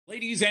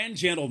Ladies and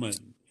gentlemen,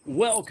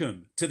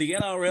 welcome to the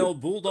NRL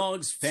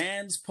Bulldogs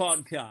Fans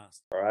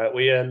Podcast. All right,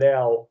 we are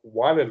now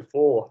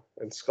 1-4,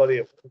 and Scotty,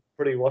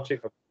 pretty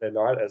watching on their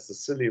night as the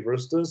Sydney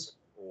Roosters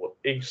or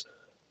East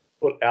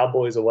put our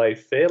boys away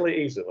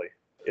fairly easily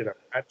in a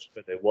match,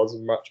 but there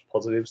wasn't much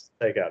positives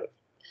to take out of it.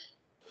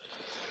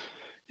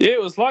 Yeah,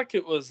 it was like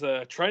it was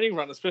a training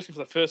run, especially for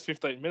the first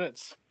 15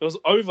 minutes. It was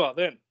over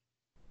then.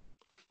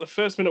 The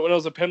first minute when it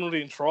was a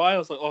penalty and try, I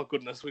was like, oh,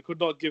 goodness, we could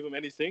not give them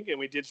anything, and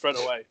we did straight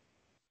away.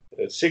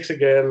 6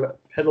 again,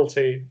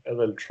 penalty, and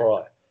then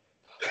try.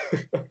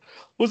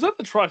 Was that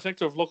the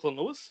trifecta of Lachlan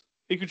Lewis?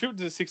 He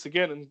contributed to 6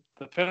 again and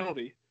the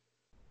penalty.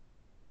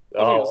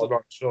 I'm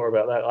not sure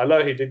about that. I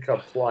know he did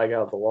come flying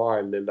out of the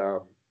line and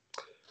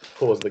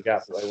caused the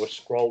gap, and they were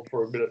scrolled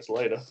for minutes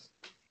later.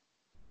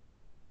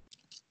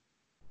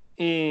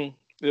 Yeah.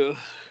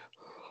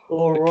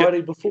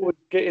 Alrighty, before we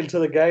get into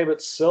the game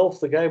itself,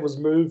 the game was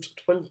moved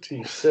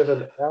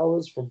 27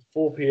 hours from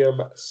 4 p.m.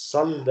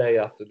 Sunday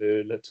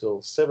afternoon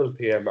until 7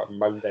 p.m.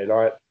 Monday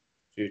night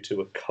due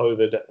to a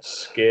COVID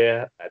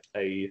scare at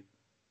a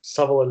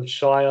Sutherland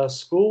Shire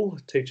school.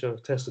 Teacher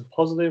tested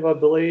positive, I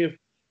believe.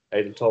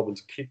 Aidan Tolman's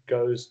kid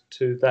goes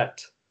to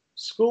that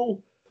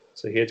school,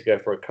 so he had to go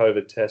for a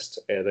COVID test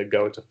and then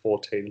go into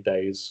 14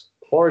 days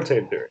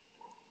quarantine period.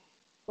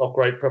 Not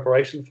great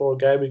preparation for a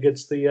game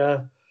against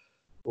a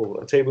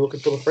team looking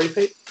for the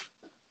three-peat.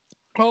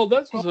 Well,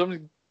 that's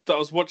something that I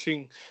was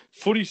watching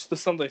the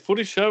Sunday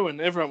footy show,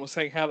 and everyone was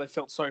saying how they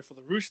felt sorry for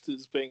the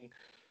Roosters being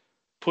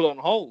put on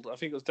hold. I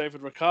think it was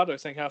David Ricardo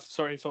saying how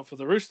sorry he felt for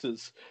the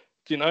Roosters.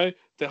 You know,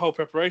 their whole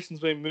preparation's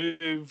been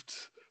moved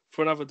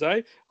for another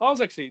day. I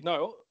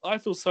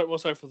feel more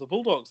sorry for the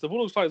Bulldogs. The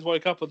Bulldogs players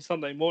woke up on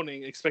Sunday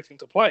morning expecting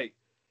to play.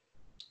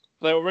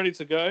 They were ready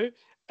to go,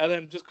 and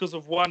then just because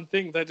of one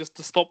thing, they just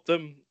stopped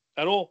them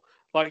at all.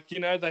 Like, you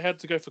know, they had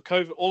to go for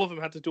COVID. All of them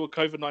had to do a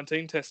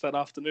COVID-19 test that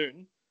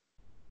afternoon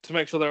to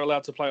make sure they were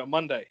allowed to play on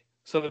Monday.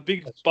 So the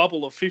big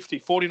bubble of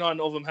 49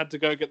 of them had to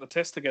go get the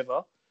test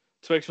together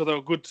to make sure they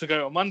were good to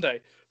go on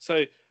Monday.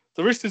 So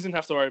the Roosters didn't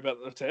have to worry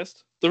about the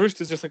test. The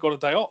Roosters just got a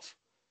day off.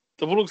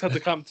 The Bulldogs had to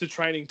come to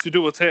training to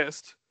do a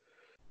test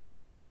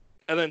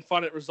and then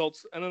find out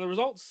results. And then the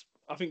results,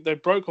 I think they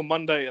broke on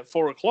Monday at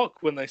 4 o'clock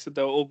when they said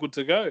they were all good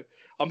to go.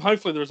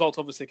 Hopefully the results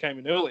obviously came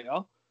in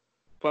earlier.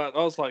 But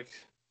I was like,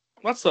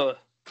 that's a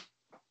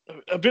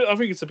bit. I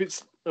think it's a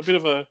bit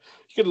of a.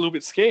 You get a little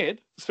bit scared,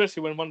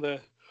 especially when one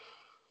of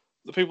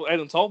the people,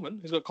 Aidan Tolman,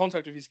 who's got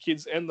contact with his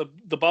kids and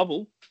the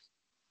bubble.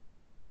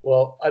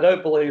 Well, I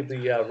don't believe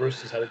the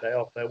Roosters had a day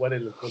off. They went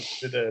in and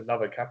did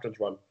another captain's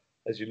run,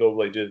 as you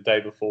normally do the day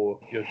before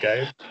your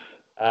game.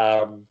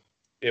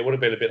 It would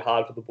have been a bit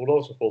hard for the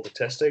Bulldogs with all the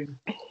testing.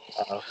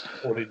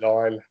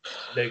 49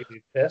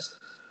 negative test.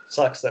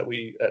 Sucks that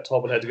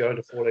Tolman had to go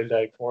into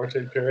 14-day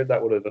quarantine period.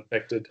 That would have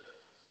affected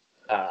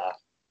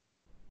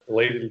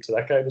lead into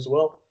that game as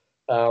well.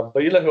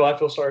 But you know who I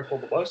feel sorry for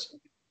the most?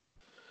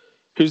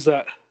 Who's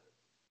that?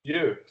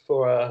 You,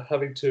 for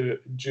having to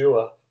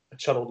endure a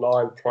Channel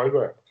 9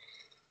 program.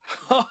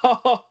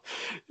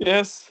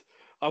 Yes.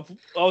 I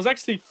was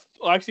actually,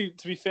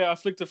 to be fair, I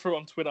flicked it through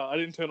on Twitter. I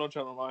didn't turn on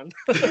Channel 9.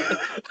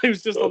 It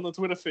was just on the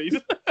Twitter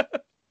feed.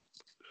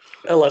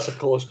 Unless, of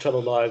course,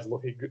 Channel 9 is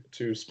looking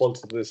to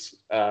sponsor this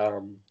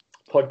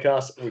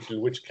podcast, in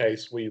which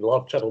case we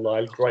love Channel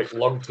 9, great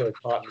long-term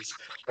partners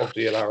of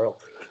the NRL.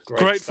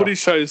 Great footy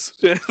shows.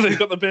 Yeah, they've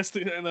got the best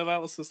in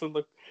analysis in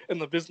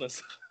the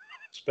business.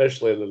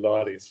 Especially in the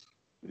 90s.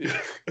 Yeah.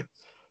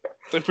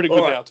 They're pretty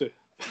good now too.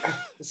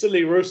 The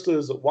Sydney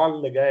Roosters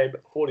won the game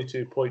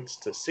 42 points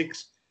to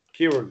 6.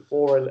 Kieran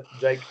Foran,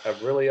 Jake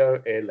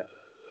Avrillio, and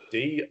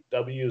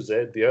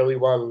DWZ, the only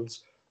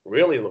ones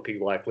really looking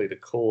likely to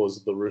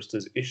cause the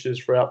Roosters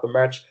issues throughout the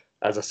match.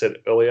 As I said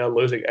earlier,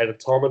 losing Aidan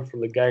Tolman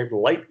from the game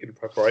late in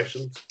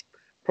preparation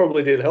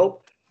probably did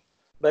help.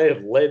 They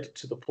have led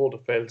to the poor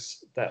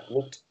defence that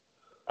looked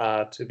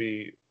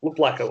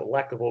like a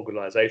lack of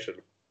organisation.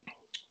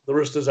 The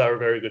Roosters are a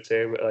very good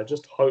team, and I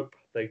just hope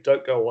they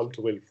don't go on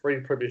to win 3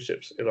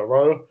 premierships in a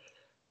row.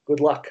 Good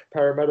luck,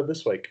 Parramatta,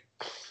 this week.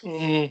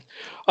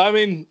 I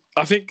mean,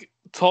 I think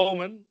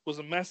Tolman was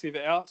a massive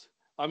out.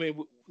 I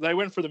mean, they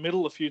went for the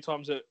middle a few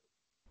times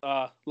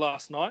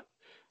last night.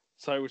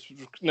 So,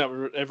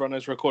 everyone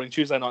knows we're recording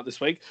Tuesday night this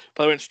week.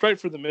 But they went straight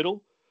through the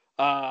middle.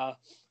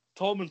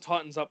 Tolman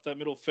tightens up that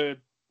middle third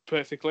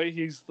perfectly.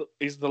 He's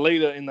the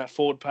leader in that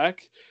forward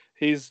pack.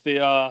 He's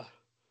the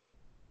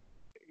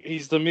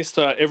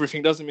Mr.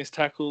 Everything, doesn't miss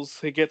tackles.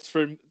 He gets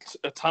through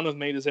a ton of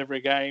meters every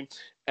game.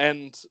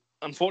 And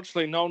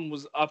unfortunately, no one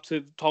was up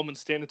to Tolman's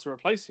standard to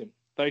replace him.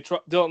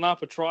 Dylan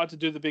Napa tried to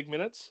do the big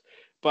minutes,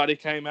 but he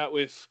came out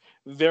with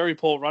very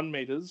poor run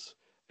meters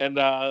and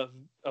a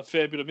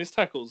fair bit of missed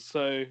tackles.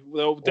 So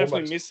they were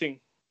definitely missing.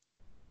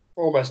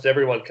 Almost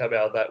everyone came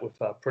out of that with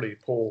pretty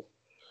poor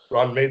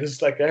run meters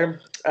that game.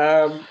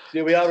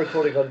 We are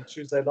recording on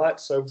Tuesday night,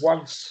 so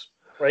once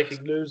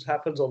breaking news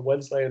happens on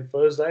Wednesday and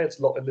Thursday,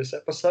 it's not in this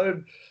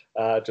episode.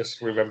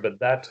 Just remember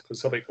that, because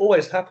something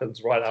always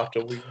happens right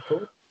after we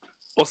record.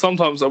 Or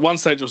sometimes at one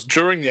stage it was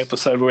during the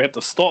episode where we had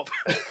to stop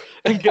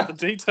and get the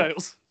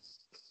details.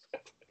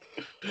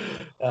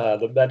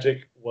 The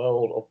magic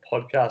world of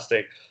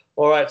podcasting.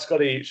 All right,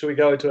 Scotty, should we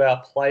go into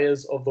our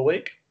players of the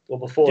week? Well,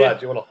 before that,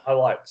 do you want to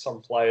highlight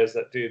some players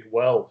that did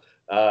well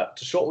to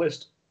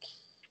shortlist?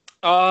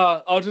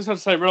 I'll just have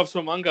to say, Ralph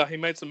Tuamunga, he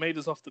made some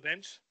meters off the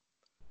bench.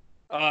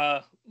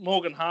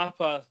 Morgan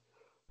Harper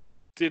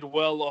did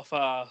well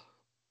off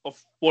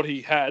what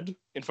he had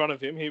in front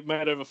of him. He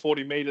made over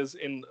 40 meters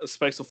in a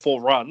space of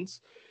 4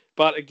 runs.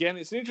 But again,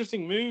 it's an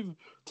interesting move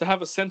to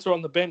have a centre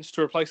on the bench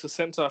to replace a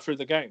centre through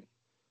the game.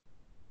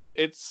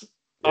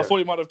 I thought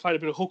he might have played a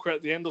bit of hooker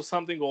at the end or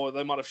something, or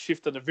they might have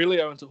shifted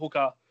Avilio into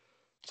hooker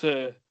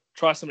to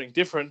try something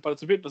different. But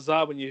it's a bit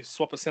bizarre when you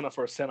swap a centre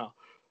for a centre.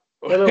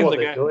 I don't know what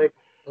they're doing.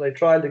 Are they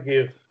trying to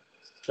give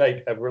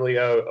Jake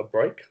Abrelio a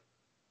break?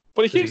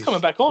 But he keeps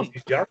coming back on.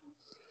 He's young.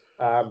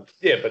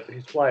 But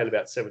he's playing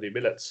about 70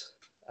 minutes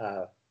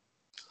per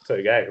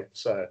game.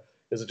 So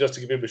is it just to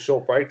give him a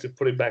short break to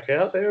put him back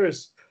out there?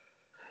 Is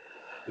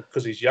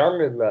because he's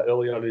young and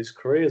early on in his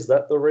career? Is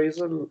that the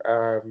reason?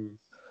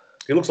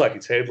 He looks like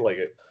he's handling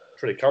it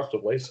pretty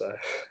comfortably, so I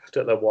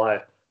don't know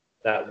why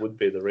that would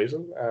be the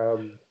reason.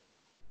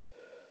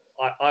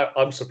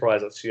 I'm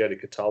surprised that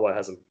Sione Katoa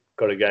hasn't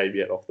got a game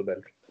yet off the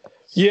bench.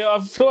 Yeah,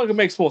 I feel like it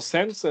makes more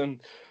sense, and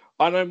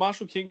I know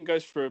Marshall King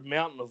goes through a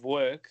mountain of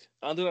work.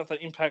 I don't know if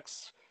that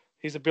impacts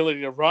his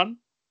ability to run,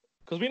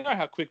 because we know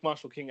how quick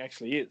Marshall King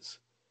actually is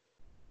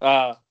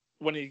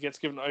when he gets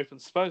given open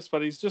space,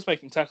 but he's just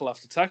making tackle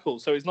after tackle,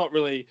 so he's not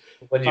really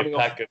when your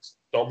pack gets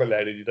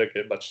dominated, you don't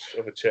get much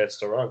of a chance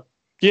to run.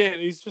 Yeah,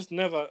 and he's just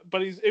never.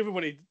 But he's even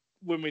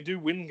when we do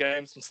win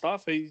games and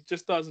stuff, he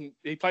just doesn't.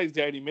 He plays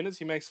the 80 minutes.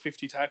 He makes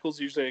 50 tackles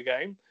usually a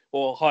game,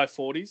 or high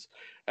 40s,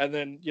 and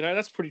then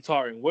that's pretty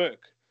tiring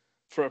work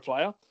for a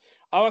player.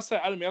 I would say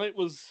Adam Elliott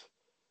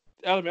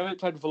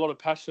played with a lot of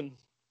passion,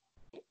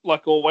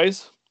 like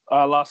always.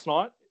 Last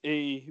night,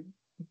 he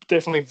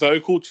definitely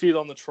vocal, cheered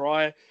on the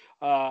try.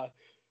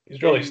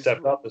 He's really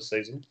stepped up this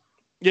season.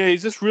 Yeah,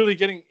 he's just really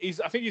getting.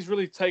 I think he's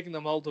really taking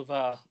the mold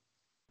of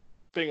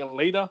being a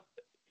leader.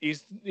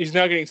 He's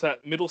now getting to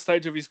that middle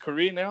stage of his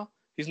career now.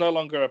 He's no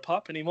longer a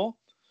pup anymore.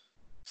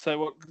 So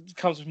what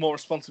comes with more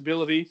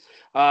responsibility.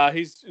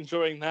 He's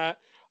enjoying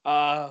that.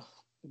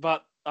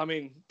 But, I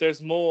mean,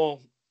 there's more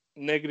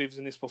negatives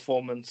in this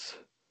performance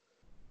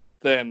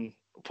than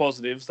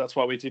positives. That's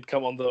why we did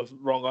come on the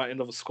wrong end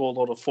of a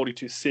scoreboard of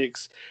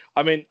 42-6.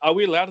 I mean, are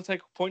we allowed to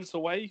take points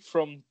away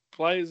from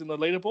players in the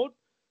leaderboard?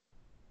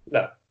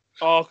 No.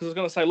 Oh, because I was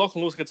going to say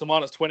Lachlan Lewis gets a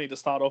 -20 to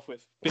start off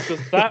with, because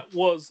that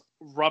was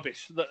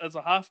rubbish. As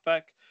a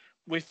halfback,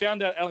 we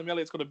found out Adam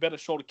Elliott's got a better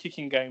shoulder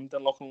kicking game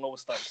than Lachlan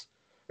Lewis does.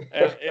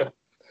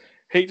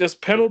 He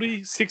just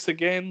penalty, 6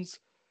 agains,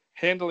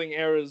 handling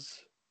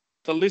errors.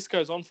 The list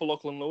goes on for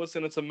Lachlan Lewis,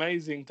 and it's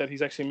amazing that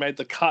he's actually made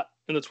the cut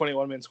in the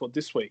 21-man squad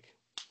this week.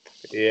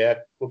 Yeah,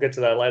 we'll get to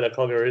that later.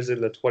 Cogger is in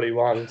the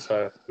 21,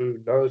 so who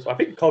knows? I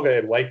think Cogger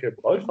and Waker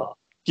both are.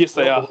 Yes,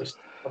 they are.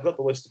 I've got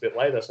the list a bit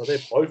later, so they're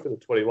both in the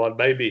 21.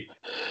 Maybe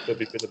there'll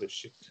be a bit of a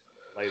shift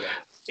later.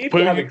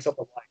 Even having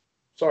someone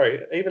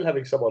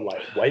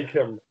like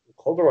Wakeham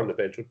Cogger on the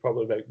bench would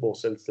probably make more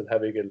sense than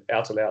having an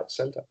out-and-out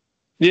centre.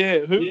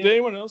 Yeah.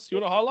 Anyone else you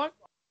want to highlight?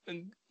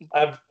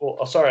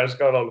 Sorry, I was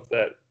going on with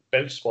that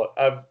bench spot.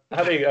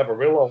 Having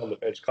Avarillo on the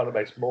bench kind of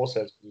makes more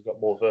sense because he's got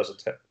more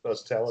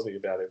versatility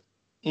about him.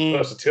 He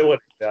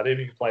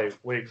can play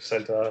wing,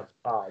 centre,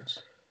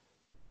 halves.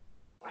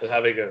 But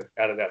having an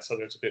out-and-out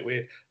centre is a bit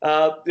weird.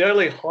 The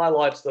only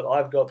highlights that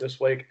I've got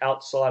this week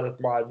outside of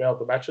my Man of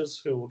the Matches,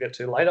 who we'll get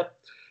to later,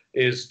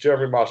 is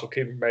Jeremy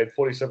Marshall-King made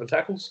 47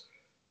 tackles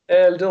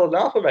and Dylan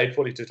Napa made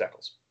 42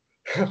 tackles.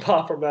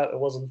 Apart from that, it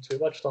wasn't too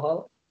much to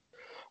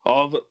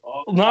highlight.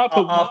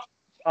 Napa...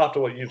 After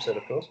what you've said,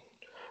 of course.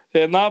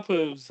 Yeah,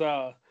 Napa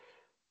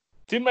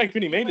didn't make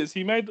many meters.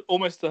 He made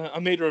almost a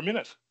meter a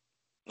minute.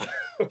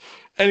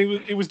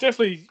 And he was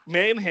definitely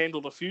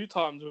manhandled a few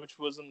times, which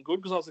wasn't good,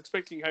 because I was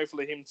expecting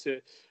hopefully him to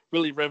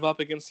really rev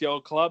up against the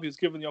old club. He was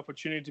given the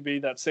opportunity to be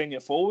that senior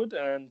forward,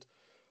 and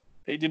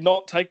he did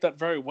not take that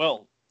very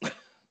well.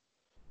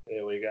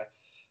 There we go.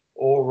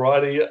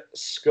 Alrighty,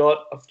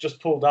 Scott, I've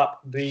just pulled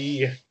up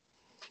the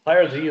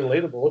Player of the Year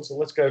leaderboard, so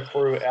let's go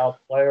through our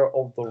Player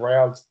of the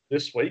Round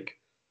this week.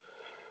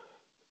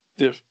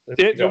 Yeah.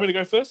 Do you want me to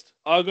go first?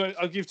 I'll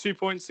give 2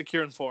 points to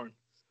Kieran Foran.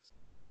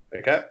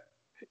 Okay.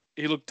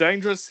 He looked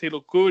dangerous. He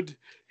looked good.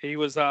 He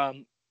was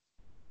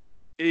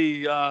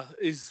he's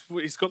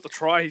got the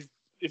try.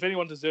 If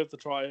anyone deserved the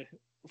try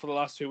for the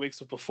last 2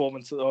 weeks of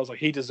performance, I was like,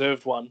 he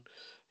deserved one.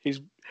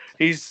 He's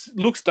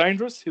looks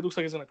dangerous. He looks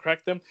like he's going to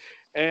crack them.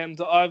 And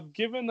I've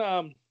given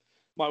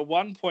my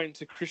 1 point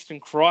to Christian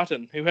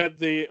Crichton, who had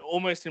the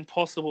almost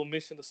impossible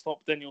mission to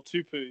stop Daniel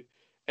Tupu,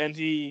 and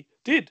he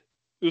did.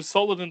 He was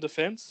solid in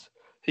defence.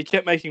 He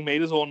kept making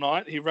meters all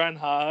night. He ran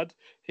hard.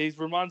 He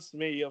reminds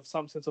me of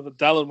some sense of a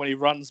Dallin when he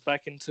runs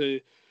back into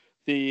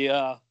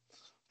the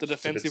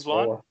defensive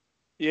line.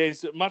 Yeah,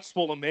 he's a much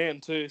smaller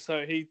man too,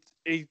 so he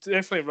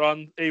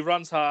definitely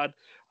runs hard.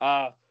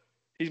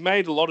 He's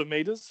made a lot of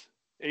meters.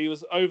 He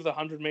was over the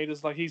 100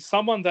 meters. Like, he's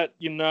someone that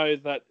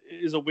that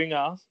is a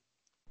winger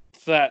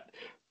that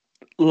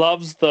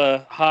loves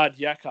the hard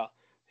yakka.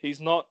 He's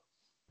not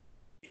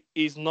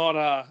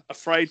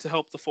afraid to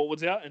help the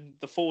forwards out, and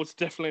the forwards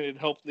definitely needed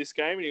help in this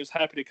game, and he was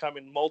happy to come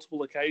in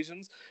multiple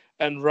occasions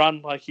and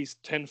run like he's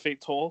 10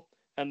 feet tall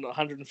and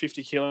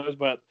 150 kilos,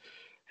 but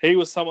he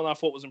was someone I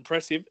thought was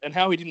impressive, and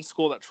how he didn't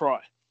score that try.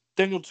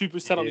 Daniel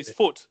Tupu sat on his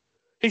foot.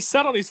 He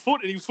sat on his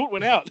foot, and his foot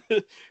went out.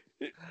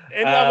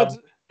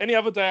 Any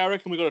other day, I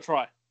reckon we got to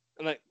try.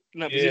 And in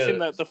that position,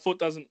 that the foot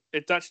doesn't.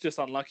 That's just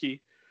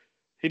unlucky.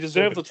 He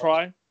deserved the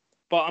try,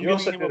 but I'm. He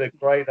also did a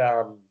great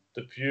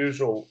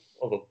defusal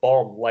of a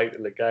bomb late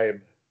in the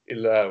game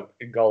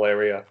in goal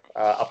area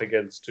up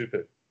against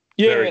Tupu.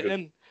 Yeah,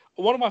 and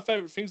one of my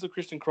favourite things of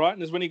Christian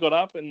Crichton is when he got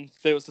up and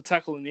there was the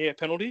tackle in the air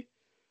penalty,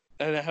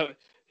 and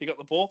he got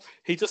the ball.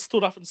 He just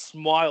stood up and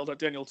smiled at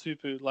Daniel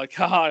Tupu, like,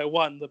 "Ha! I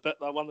won the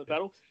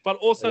battle." But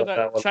also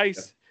that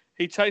chase,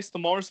 he chased the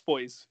Morris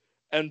boys,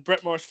 and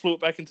Brett Morris flew it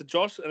back into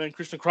Josh, and then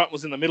Christian Crichton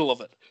was in the middle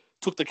of it,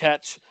 took the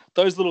catch.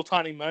 Those little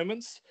tiny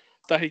moments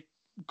that he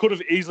could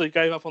have easily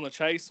gave up on the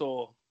chase,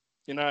 or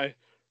the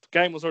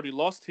game was already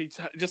lost. He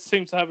just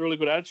seems to have a really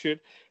good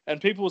attitude.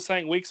 And people were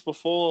saying weeks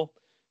before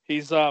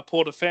his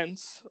poor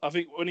defence, I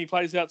think when he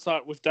plays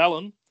outside with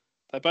Dallin,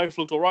 they both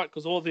looked all right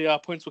because all the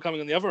points were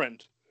coming on the other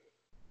end.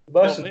 The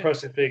most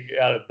impressive thing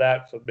out of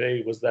that for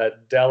me was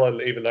that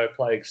Dallin, even though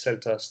playing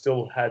centre,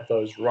 still had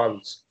those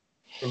runs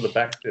from the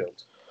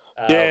backfield.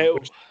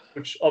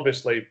 Which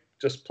obviously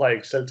just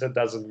playing centre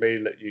doesn't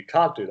mean that you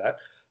can't do that.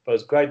 But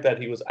it's great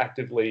that he was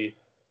actively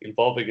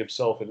involving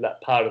himself in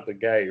that part of the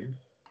game,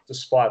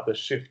 despite the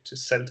shift to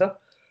centre,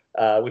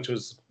 which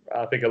was,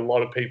 I think, a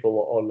lot of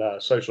people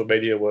on social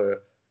media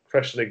were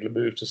questioning the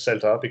move to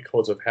centre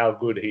because of how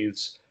good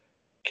his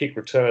kick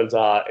returns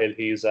are and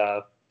his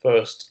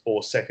first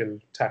or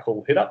second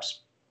tackle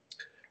hit-ups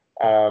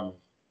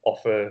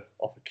off a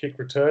kick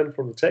return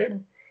from the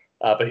team.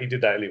 But he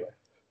did that anyway.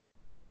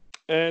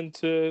 And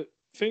I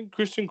think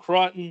Christian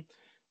Crichton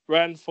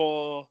ran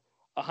for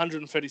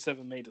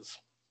 137 metres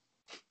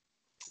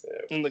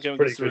in the game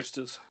against the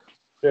Roosters.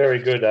 Very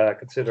good,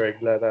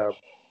 considering that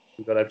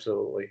we got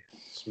absolutely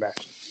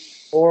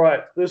smashed. All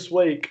right, this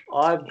week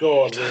I've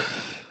gone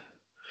with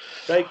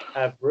Jake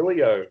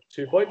Averillo,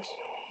 2 points.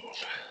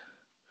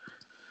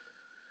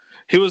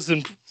 He was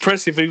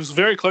impressive. He was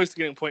very close to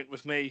getting a point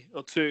with me,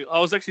 or two. I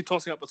was actually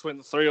tossing up between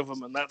the three of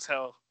them, and that's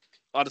how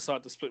I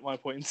decided to split my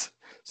points.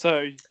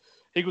 So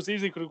he could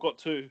have got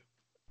 2,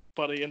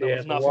 but he ended up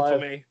with nothing for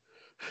me.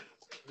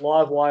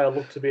 Live wire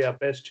looked to be our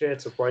best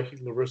chance of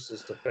breaking the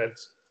Roosters'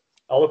 defence.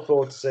 I look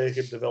forward to seeing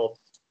him develop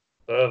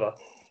further.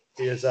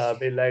 He has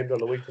been named on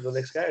the week for the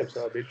next game, so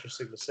it'll be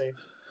interesting to see.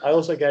 I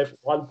also gave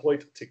 1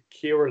 point to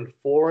Kieran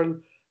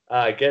Foran.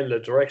 Again, the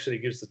direction he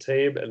gives the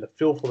team and the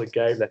feel for the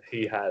game that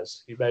he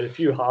has. He made a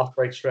few half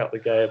breaks throughout the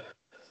game,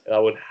 and I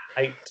would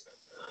hate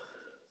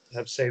to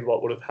have seen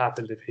what would have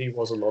happened if he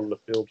wasn't on the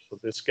field for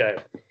this game.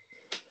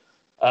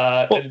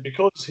 And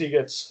because he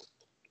gets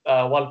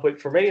 1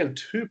 point from me and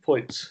 2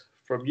 points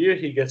from you,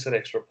 he gets an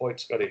extra point,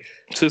 Scotty.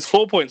 So it's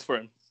 4 points for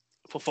him,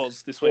 for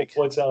Foz this week.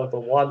 4 points out of the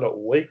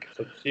 1 week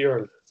for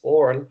Kieran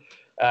Foran.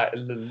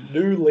 In the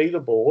new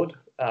leaderboard,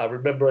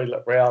 remembering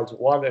that rounds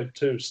 1 and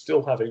 2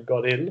 still haven't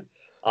got in,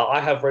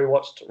 I have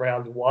rewatched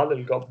round 1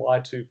 and got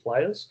my 2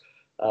 players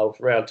with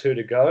round 2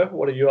 to go.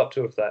 What are you up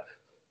to with that?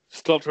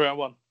 Still up to round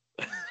 1.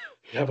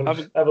 haven't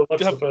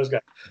watched the first game.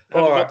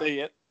 Haven't got there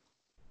yet.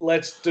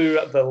 Let's do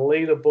the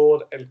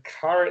leaderboard. And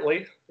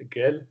currently,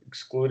 again,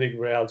 excluding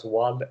rounds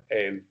 1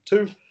 and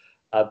 2,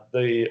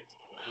 the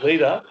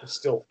leader is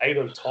still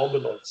Aidan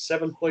Tolman on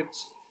 7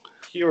 points.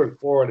 Kieran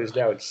Foran is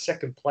now in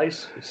second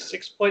place with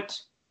 6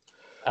 points.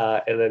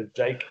 And then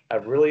Jake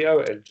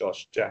Averillo and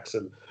Josh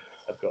Jackson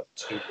have got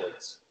 2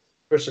 points.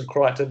 Christian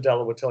Crichton,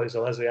 Dallin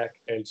Wattelli-Zalaziak,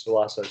 and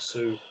Suaso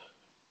Su,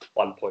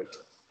 1 point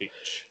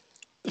each.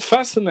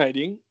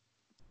 Fascinating.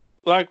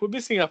 Like, we're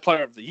missing our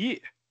player of the year,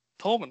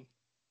 Tolman.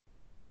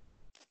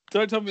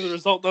 Don't tell me the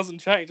result doesn't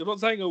change. I'm not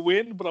saying a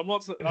win, but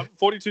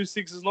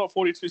 42-6 is not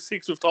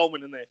 42-6 with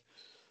Tolman in there.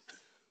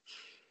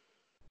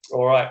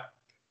 All right.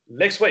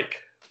 Next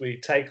week, we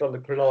take on the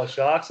Cronulla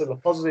Sharks, and the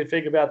positive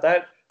thing about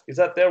that is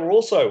that they're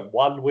also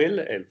 1 win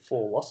and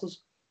 4 losses,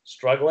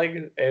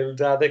 struggling, and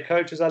their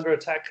coach is under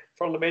attack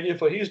from the media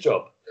for his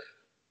job.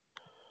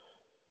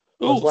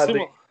 Oh, like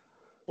the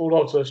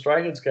Bulldogs to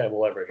Australians game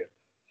all over again.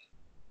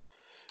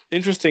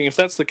 Interesting. If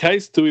that's the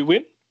case, do we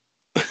win?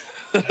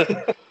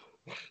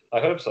 I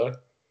hope so.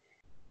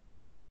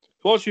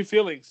 What's your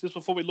feelings just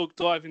before we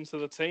dive into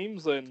the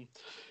teams and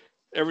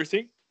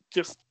everything?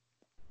 It's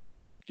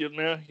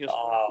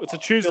a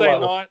Tuesday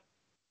night.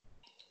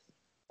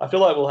 I feel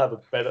like we'll have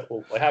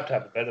we have to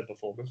have a better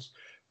performance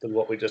than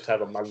what we just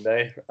had on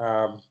Monday.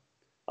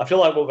 I feel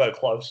like we'll go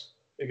close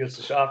against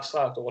the Sharks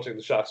after watching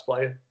the Sharks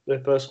play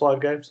their first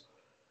 5 games.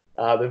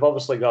 They've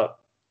obviously got,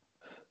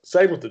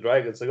 same with the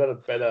Dragons, they've got a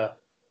better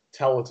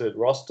talented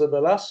roster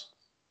than us,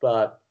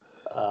 but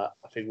I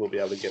think we'll be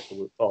able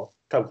to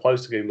come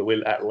close to getting the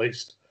win at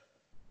least.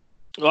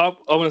 Well,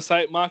 I'm going to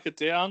say it, mark it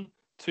down.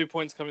 2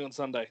 points coming on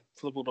Sunday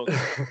for the Bulldogs.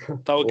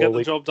 They will get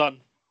the job done.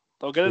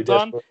 They'll get it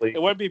done.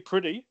 It won't be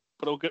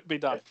be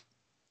done.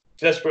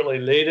 Desperately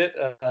need it.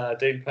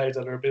 Dean Payne's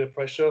under a bit of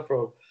pressure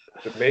from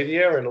the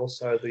media and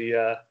also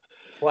the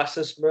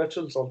crisis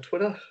merchants on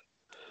Twitter.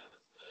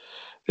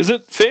 Is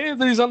it fair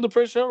that he's under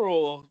pressure,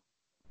 or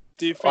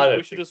do you think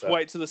we should just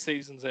wait to the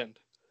season's end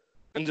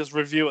and just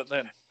review it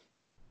then?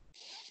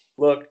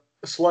 Look,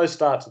 a slow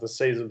start to the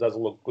season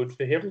doesn't look good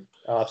for him.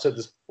 I've said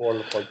this before on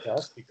the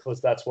podcast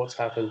because that's what's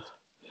happened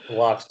the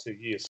last 2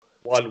 years.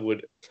 One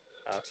would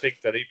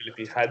think that even if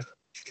he had,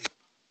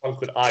 one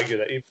could argue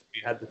that even if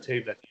he had the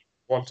team that he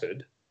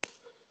wanted,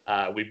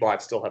 we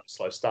might still have a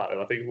slow start. And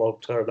I think long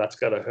term that's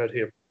going to hurt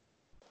him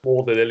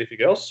more than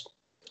anything else,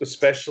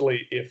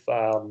 especially if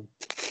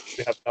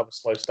we have another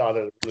slow start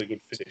and a really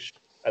good finish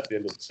at the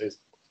end of the season.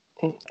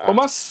 I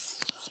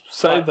must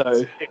say,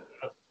 though,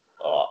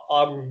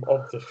 I'm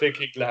of the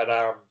thinking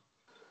that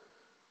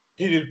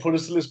he didn't put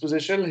us in this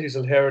position. He's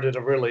inherited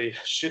a really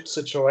shit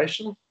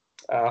situation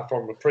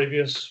from the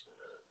previous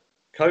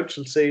coach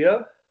and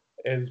CEO,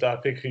 and I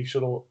think he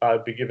should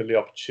be given the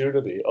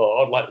opportunity,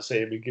 or I'd like to see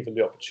him be given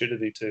the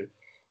opportunity to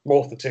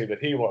morph the team that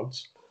he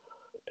wants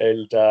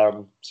and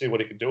see what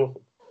he can do with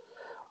them.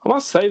 I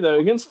must say, though,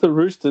 against the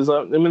Roosters,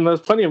 I mean,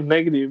 there's plenty of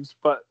negatives,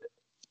 but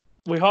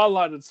we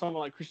highlighted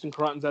someone like Christian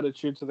Crichton's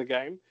attitude to the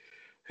game,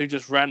 who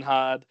just ran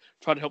hard,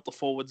 tried to help the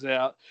forwards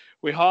out.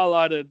 We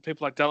highlighted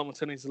people like Dallin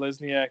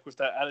Watene-Zelezniak with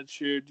that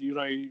attitude. You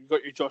know, you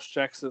got your Josh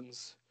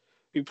Jacksons,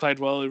 who played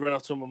well. He ran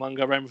off to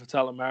Mo'unga, Raymond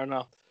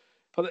Fatala-Mariner.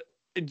 But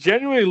it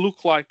genuinely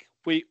looked like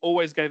we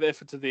always gave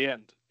effort to the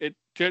end. It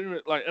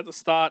genuinely, like at the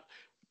start,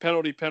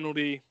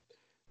 penalty,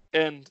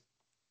 and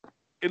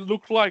it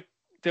looked like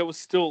there was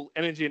still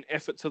energy and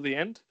effort to the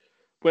end.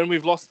 When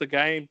we've lost the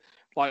game,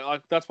 like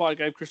that's why I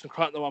gave Christian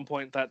Crichton at one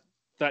point that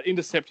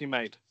intercept he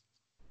made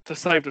to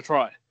save the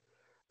try.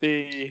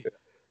 The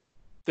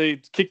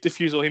kick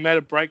defusal, he made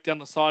a break down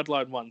the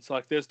sideline once.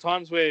 Like there's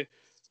times where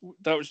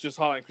that was just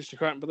highlighting Christian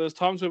Crichton, but there's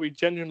times where we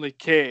genuinely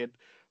cared.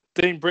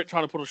 Dean Britt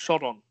trying to put a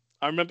shot on.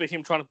 I remember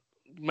him trying to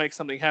make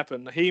something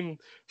happen. Him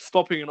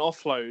stopping an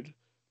offload,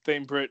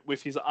 Dean Britt,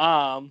 with his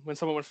arm. When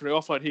someone went for the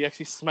offload, he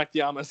actually smacked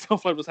the arm as the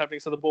offload was happening,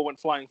 so the ball went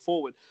flying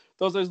forward.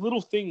 There was those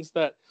little things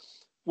that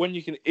when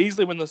you can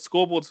easily, when the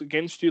scoreboard's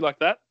against you like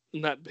that,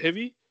 and that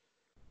heavy,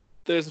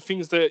 there's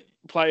things that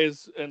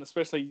players, and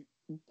especially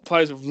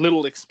players with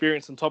little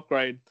experience in top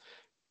grade,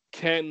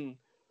 can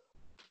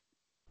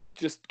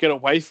just get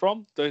away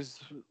from, those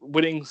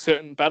winning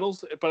certain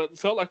battles. But it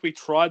felt like we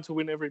tried to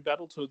win every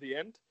battle to the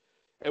end,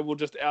 and we're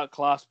just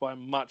outclassed by a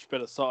much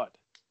better side.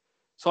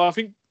 So I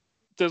think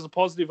there's a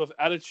positive of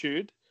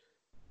attitude.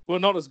 We're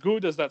not as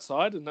good as that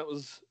side, and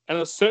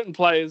there's certain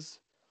players,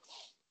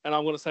 and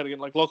I'm going to say it again,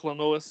 like Lachlan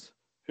Lewis,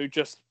 who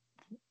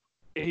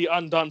he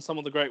undone some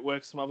of the great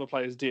work some other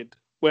players did.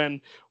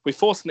 When we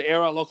forced an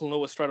error, Lachlan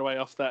Lewis straight away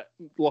off that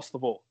lost the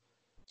ball.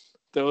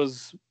 There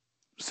was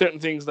certain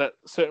things that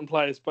certain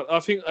players, but I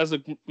think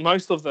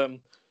most of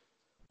them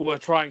were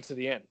trying to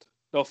the end.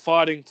 They were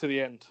fighting to the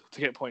end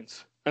to get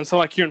points. And so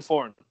like Kieran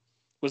Foran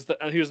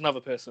and he was another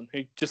person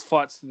who just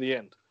fights to the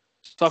end.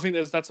 So I think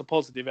that's a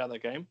positive out of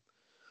that game.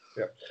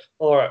 Yeah.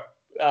 All right.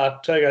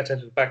 Turning our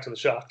attention back to the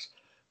Sharks.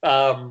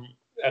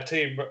 Our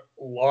team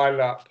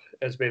lineup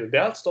has been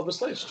announced,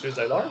 obviously. It's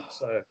Tuesday night,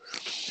 so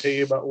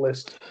team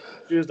list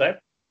Tuesday.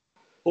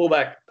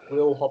 Fullback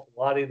Will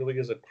Hopelani, the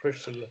wingers are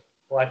Christian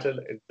Crichton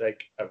and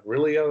Jake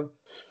Averillo,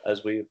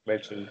 as we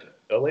mentioned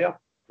earlier.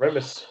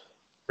 Remus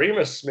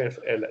Smith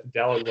and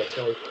Dallin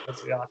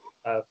Watene-Zelezniak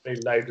have been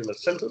named in the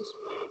centres.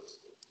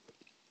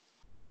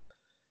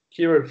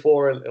 Kieran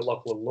Foran and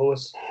Lachlan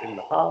Lewis in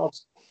the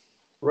halves.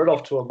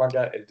 Rudolph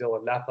Tuamanga and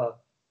Dylan Napa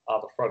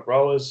are the front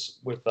rowers,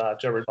 with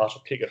Jeremy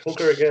Marshall-King at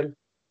hooker again.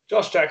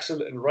 Josh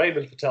Jackson and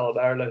Raymond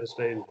Fatala-Mariner has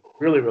been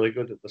really, really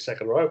good at the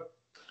second row.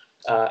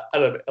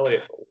 Adam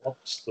Elliott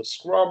locks the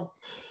scrum.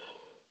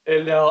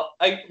 And our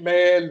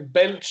 8-man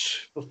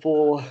bench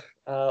before,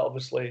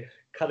 obviously,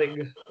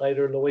 cutting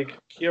later in the week.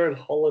 Kieran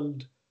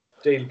Holland,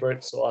 Dean Britt,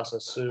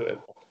 Salasa Sue, and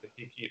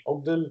Hiki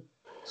Ogden.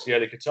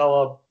 Sione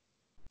Katoa,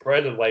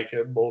 Brandon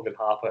Wakeham, Morgan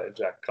Harper, and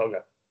Jack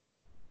Conger.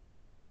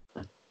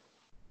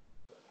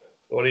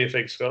 What do you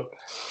think, Scott?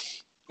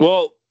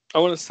 Well, I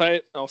want to say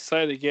it. I'll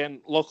say it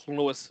again. Lachlan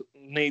Lewis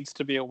needs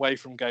to be away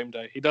from game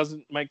day. He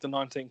doesn't make the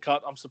 19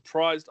 cut. I'm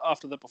surprised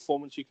after the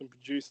performance you can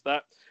produce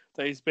that.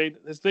 There's been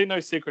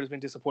no secret. He's been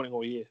disappointing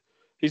all year.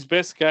 His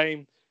best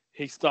game,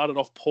 he started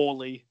off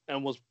poorly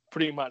and was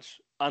pretty much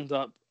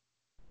under.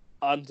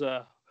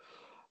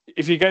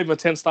 If you gave him a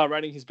 10-star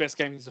rating, his best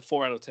game is a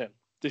 4 out of 10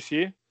 this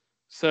year.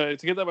 So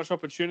to get that much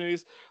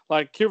opportunities,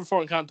 like Kieran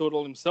Foran can't do it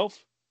all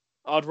himself.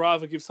 I'd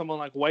rather give someone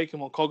like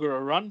Wakeham or Cogger a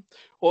run,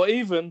 or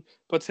even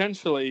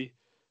potentially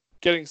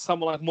getting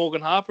someone like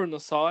Morgan Harper in the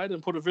side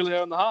and put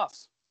Avilio in the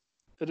halves.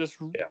 To just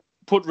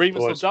put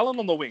Remus or Dallin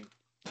on the wing.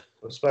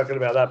 We've spoken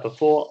about that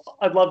before.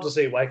 I'd love to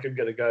see Wakeham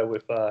get a go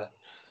with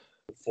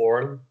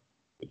Foran.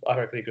 I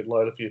reckon he could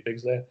load a few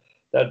things there.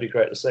 That'd be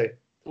great to see.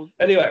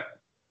 Anyway,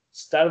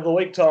 Stat of the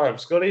week time,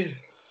 Scotty.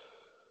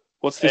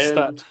 What's this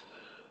stat?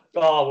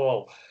 Oh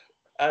well,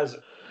 as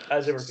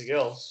everything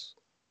else,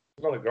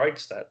 not a great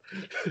stat.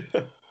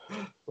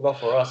 Not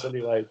for us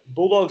anyway.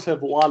 Bulldogs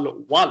have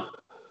won one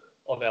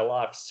of our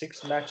last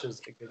 6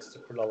 matches against the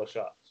Cronulla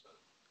Sharks.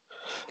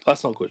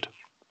 That's not good.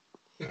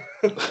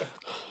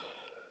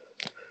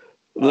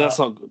 That's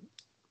not good.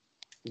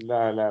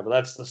 No, but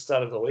that's the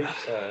start of the week,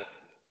 so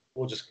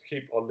we'll just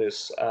keep on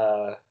this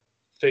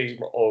theme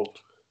of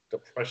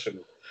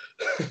depression.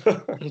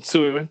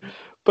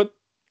 But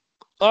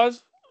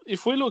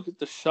if we look at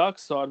the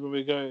Sharks side when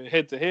we go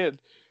head to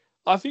head,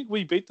 I think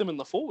we beat them in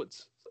the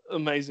forwards,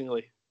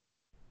 amazingly.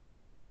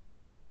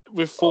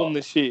 With form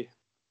this year.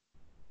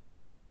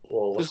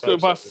 Well,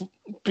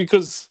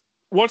 because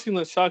watching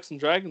the Sharks and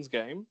Dragons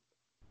game,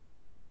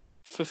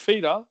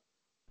 Fafita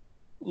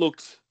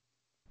looks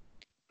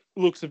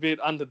a bit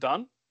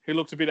underdone. He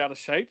looked a bit out of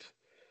shape.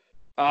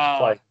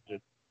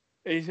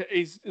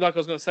 He's like I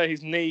was going to say,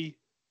 his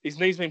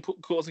knee's been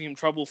causing him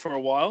trouble for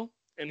a while,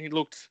 and he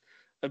looked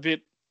a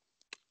bit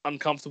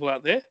uncomfortable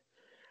out there.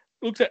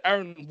 Looked at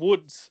Aaron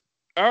Woods.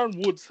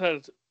 Aaron Woods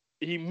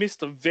he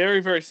missed a very,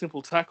 very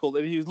simple tackle.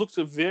 That he looks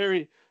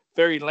very,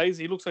 very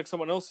lazy. He looks like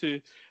someone else who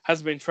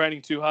hasn't been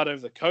training too hard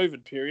over the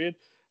COVID period.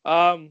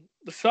 The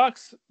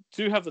Sharks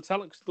do have the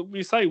talent.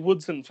 We say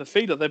Woods and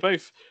Fafita, they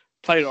both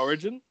played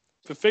Origin.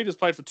 Fafita's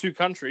played for 2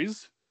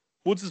 countries.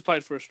 Woods has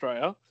played for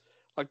Australia.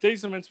 Like,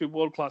 these are meant to be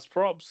world-class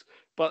props.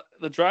 But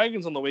the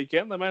Dragons on the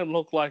weekend, they made them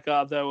look like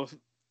they were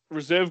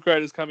reserve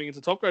graders coming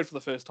into top grade for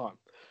the first time.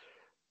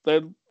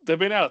 They've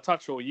been out of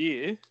touch all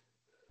year.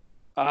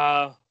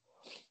 But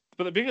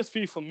the biggest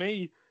fear for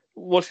me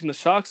watching the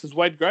Sharks is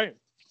Wade Graham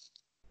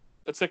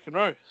at second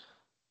row.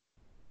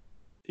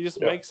 He just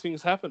makes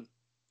things happen.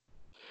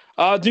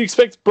 Do you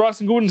expect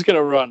Bryson Goodwin to get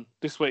a run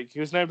this week? He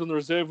was named on the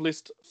reserve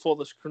list for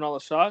the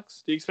Cronulla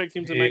Sharks. Do you expect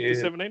him to make the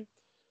 17?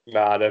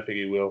 No, I don't think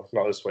he will.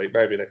 Not this week.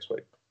 Maybe next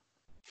week.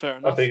 Fair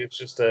enough. I think it's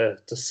just to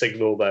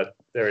signal that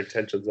their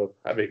intentions of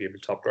having him in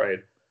top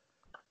grade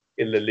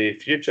in the near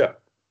future.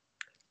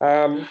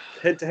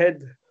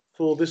 Head-to-head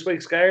for this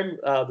week's game,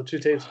 the 2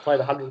 teams have played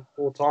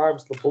 104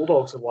 times. The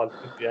Bulldogs have won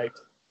 58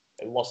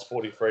 and lost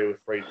 43 with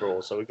 3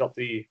 draws. So we got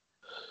the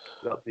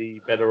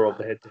better of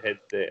the head-to-head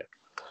there.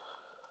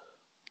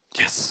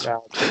 Yes.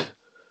 Better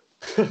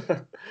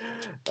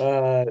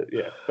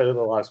than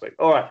last week.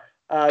 All right.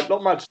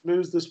 Not much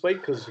news this week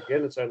because,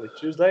 again, it's only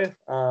Tuesday.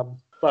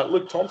 But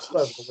Luke Thompson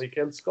over the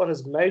weekend, Scott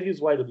has made his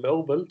way to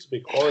Melbourne to be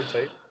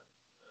quarantined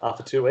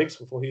for 2 weeks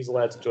before he's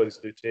allowed to join his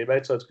new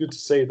teammate. So it's good to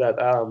see that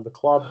the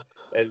club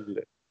and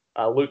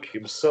Luke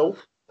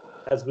himself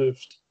has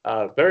moved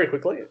very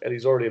quickly, and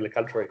he's already in the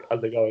country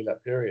undergoing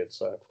that period.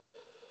 So,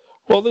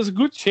 well, there's a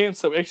good chance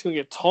that we actually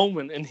get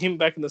Tolman and him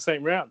back in the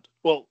same round.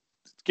 Well,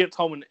 get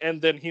Tolman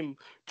and then him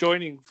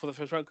joining for the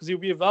first round because he'll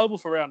be available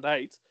for round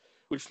 8,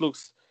 which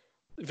looks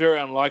very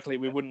unlikely.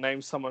 We wouldn't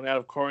name someone out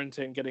of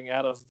quarantine getting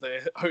out of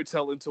their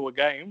hotel into a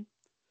game.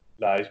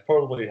 No, he's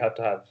probably have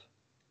to have.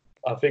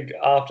 I think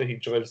after he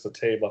joins the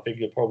team, I think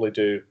he'll probably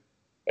do.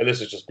 And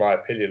this is just my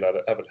opinion.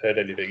 I haven't heard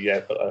anything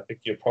yet, but I think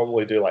you'll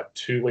probably do like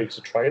 2 weeks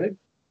of training.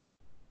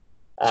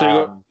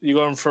 So you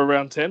got him for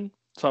around 10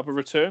 type of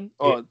return?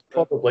 Yeah,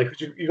 probably,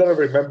 because you got to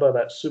remember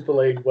that Super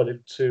League went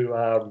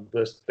into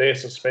their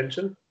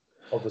suspension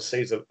of the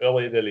season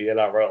earlier than the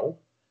NRL,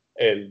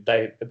 and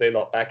they're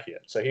not back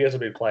yet. So he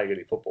hasn't been playing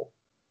any football.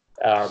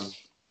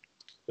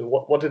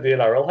 What did the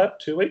NRL have?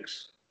 2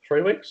 weeks?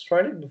 3 weeks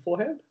training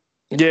beforehand?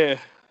 Yeah.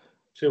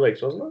 2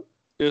 weeks, wasn't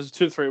it? It was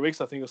 2 to 3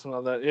 weeks, I think, or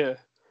something like that, yeah.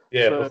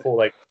 Yeah, before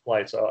they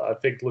play. So I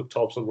think Luke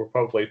Thompson will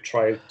probably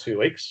train 2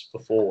 weeks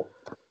before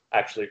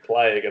actually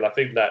playing. And I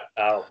think that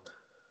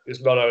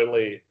is not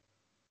only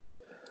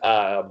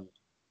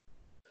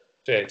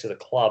fair to the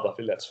club, I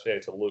think that's fair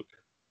to Luke.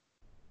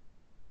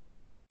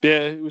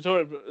 Yeah, we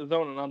don't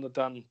want an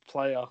underdone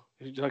player.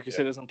 Like you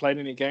said, hasn't played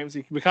any games.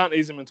 We can't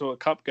ease him into a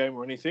cup game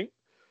or anything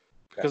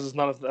because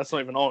that's not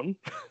even on.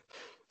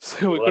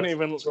 So we couldn't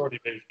even. It's already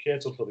been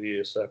cancelled for the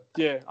year. So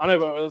yeah, I know,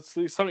 but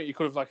it's something you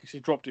could have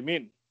actually dropped him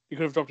in. You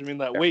could have dropped him in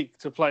that week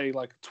to play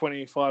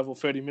 25 or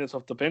 30 minutes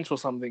off the bench or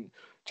something,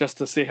 just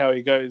to see how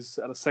he goes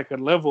at a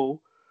second level.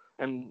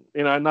 And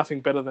nothing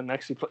better than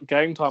actually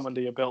game time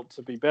under your belt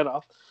to be better.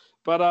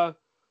 But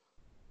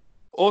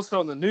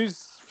also on the news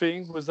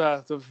thing was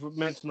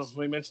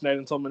we mentioned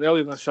Aidan Tolman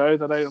earlier in the show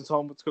that Aidan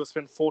Tolman's got to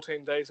spend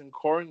 14 days in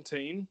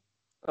quarantine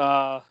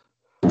after,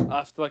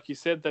 like you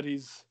said, that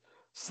his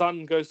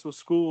son goes to a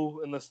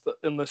school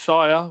in the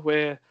Shire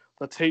where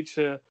the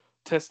teacher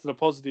tested a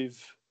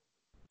positive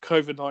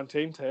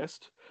COVID-19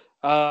 test.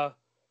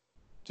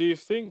 Do you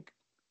think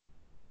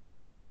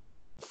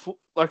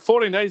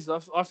 14 days?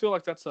 I feel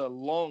like that's a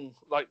long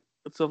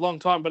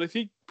time. But if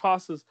he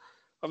passes,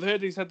 I've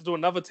heard he's had to do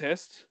another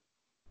test.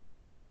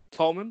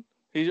 Tolman,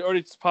 he's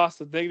already passed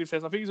the negative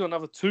test. I think he's got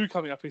another 2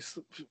 coming up.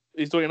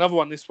 He's doing another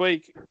one this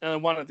week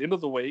and one at the end of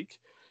the week.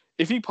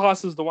 If he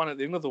passes the one at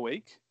the end of the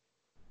week,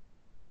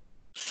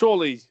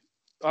 surely,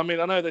 I mean,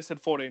 I know they said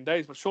 14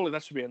 days, but surely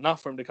that should be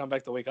enough for him to come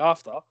back the week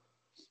after.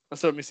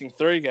 instead of missing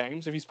 3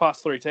 games if he's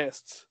passed 3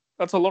 tests.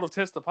 That's a lot of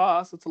tests to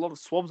pass. That's a lot of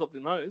swabs up the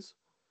nose.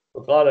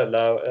 Look, I don't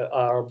know.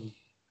 I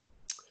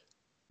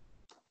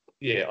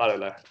don't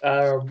know.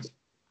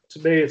 To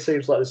me, it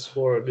seems like this is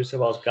more a New South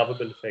Wales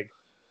government thing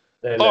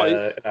than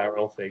an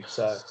NRL thing.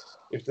 So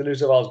if the New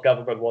South Wales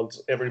government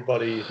wants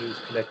everybody who's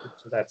connected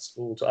to that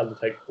school to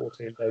undertake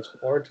 14 days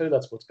quarantine,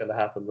 that's what's going to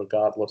happen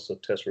regardless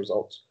of test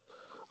results.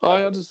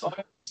 I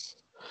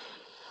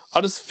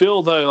just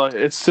feel, though, like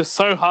it's just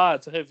so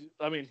hard to have...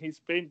 I mean, he's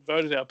been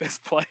voted our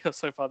best player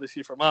so far this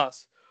year from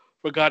us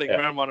regarding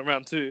round 1 and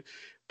round 2.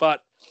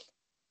 But...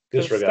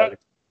 Disregarding.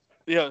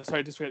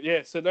 Disregard.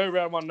 Yeah, so no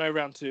round 1, no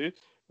round 2.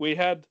 We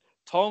had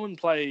Tolman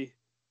play...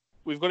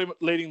 We've got him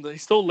leading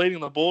he's still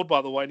leading the board,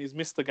 by the way, and he's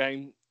missed the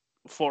game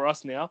for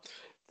us now.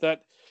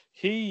 That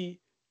he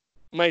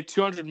made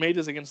 200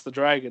 metres against the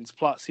Dragons,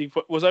 plus he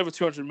was over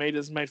 200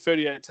 metres, made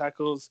 38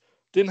 tackles,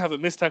 didn't have a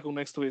missed tackle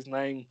next to his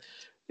name.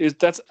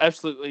 That's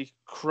absolutely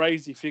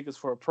crazy figures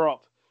for a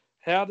prop.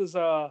 How does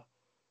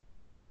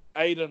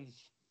Aiden,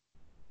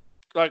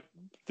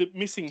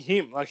 missing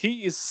him,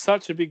 he is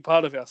such a big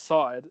part of our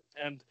side,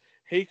 and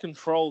he can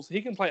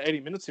play 80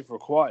 minutes if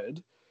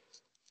required.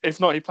 If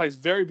not, he plays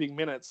very big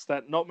minutes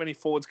that not many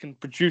forwards can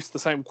produce the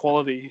same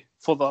quality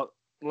for the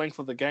length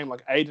of the game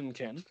like Aiden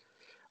can.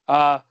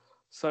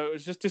 So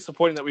it's just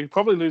disappointing that we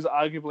probably lose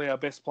arguably our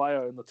best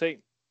player in the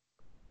team.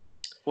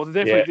 Well,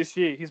 definitely this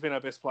year he's been our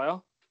best player.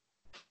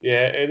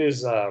 Yeah, it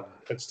is.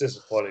 It's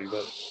disappointing,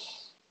 but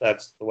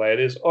that's the way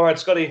it is. All right,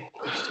 Scotty,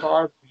 it's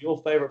time for your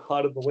favourite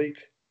part of the week.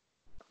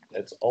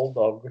 It's Old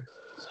Dog.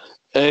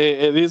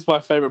 It is my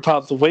favourite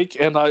part of the week,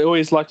 and I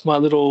always like my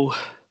little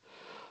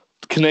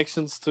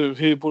connections to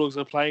who Bulldogs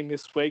are playing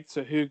this week,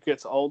 to who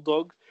gets Old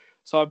Dog.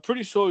 So I'm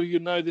pretty sure you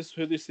know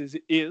who this is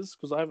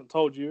because I haven't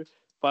told you.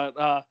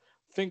 But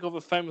think of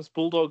a famous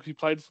Bulldog who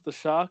played for the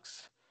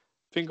Sharks.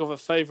 Think of a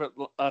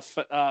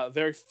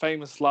very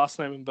famous last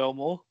name in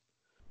Belmore.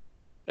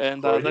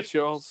 And that's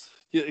your old...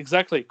 Yeah,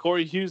 exactly.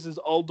 Corey Hughes is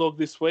Old Dog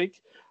this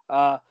week.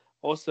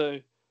 Also,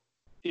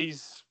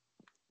 he's...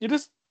 You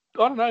just...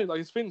 I don't know.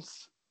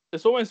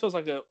 It almost feels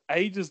like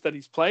ages that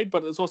he's played,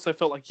 but it's also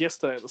felt like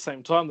yesterday at the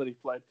same time that he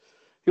played.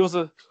 He was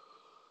a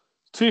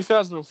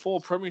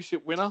 2004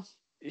 Premiership winner.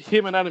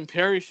 Him and Adam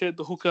Perry shared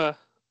the hooker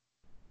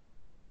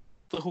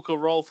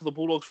role for the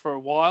Bulldogs for a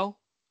while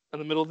in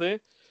the middle there.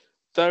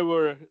 They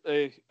were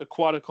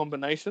quite a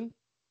combination.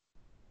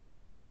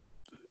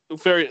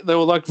 They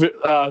were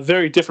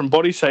very different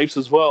body shapes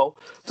as well.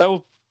 They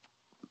were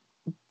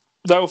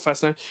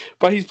fascinating.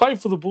 But he's played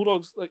for the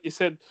Bulldogs, like you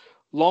said,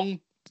 long.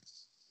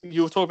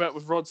 You were talking about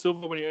with Rod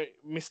Silver when he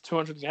missed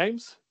 200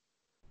 games.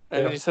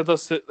 And he said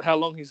that's how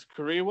long his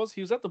career was. He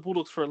was at the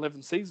Bulldogs for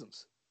 11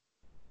 seasons.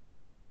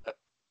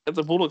 At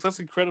the Bulldogs, that's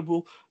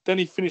incredible. Then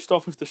he finished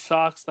off with the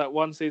Sharks, that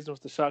one season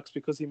with the Sharks,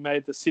 because he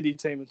made the City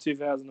team in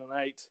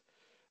 2008.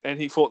 And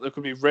he thought there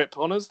could be rep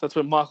honours. That's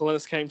when Michael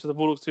Ennis came to the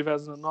Bulldogs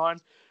 2009.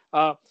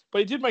 But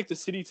he did make the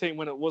City team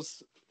when it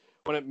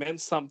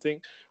meant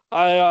something.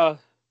 I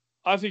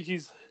think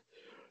he's...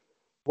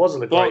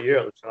 Wasn't a great year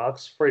at the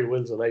Sharks. 3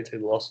 wins and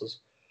 18 losses.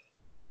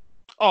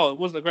 Oh, it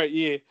wasn't a great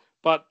year,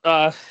 but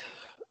a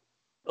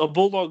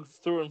Bulldog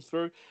through and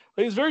through.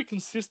 He was very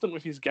consistent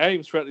with his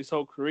games throughout his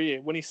whole career.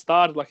 When he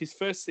started, his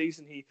first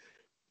season,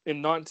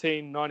 in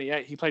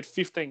 1998, he played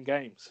 15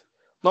 games.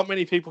 Not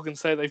many people can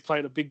say they've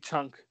played a big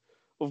chunk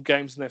of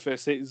games in their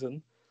first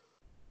season.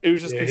 It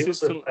was just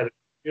consistent.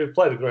 He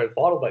played a grand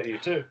final that year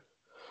too.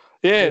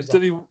 Yeah,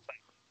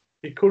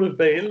 He could have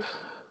been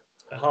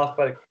a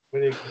halfback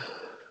winning,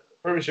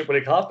 Premiership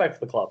winning halfback for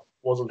the club.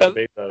 Wasn't to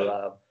be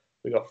though.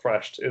 We got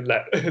thrashed in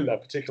that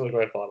particular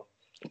grand final.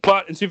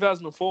 But in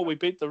 2004, we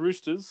beat the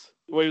Roosters,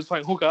 where he was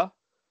playing hooker.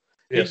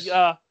 Yes.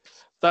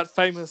 That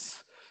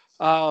famous,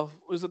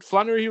 was it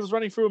Flannery he was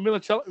running through, and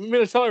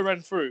Milicello ran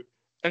through,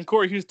 and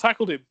Corey Hughes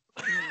tackled him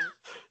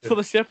for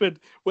the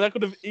Shepherd. Well, that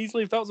could have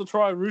easily, if that was a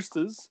try,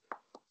 Roosters.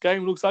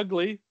 Game looks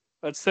ugly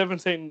at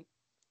 17-0.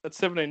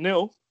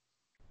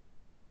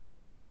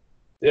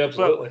 Yeah,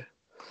 absolutely. But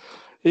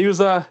he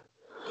was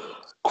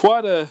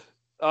quite a...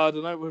 I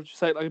don't know what would you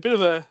say, a bit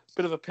of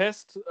a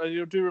pest.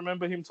 You do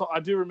remember him? I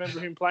do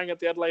remember him playing at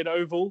the Adelaide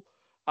Oval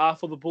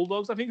for the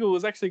Bulldogs. I think it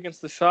was actually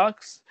against the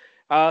Sharks.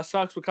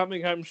 Sharks were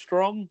coming home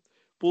strong.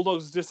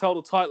 Bulldogs just held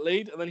a tight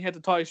lead, and then he had to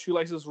tie his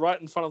shoelaces right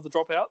in front of the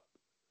dropout.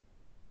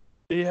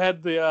 He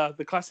had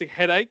the classic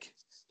headache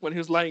when he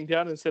was laying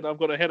down and said, "I've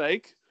got a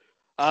headache."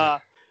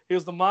 He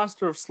was the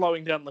master of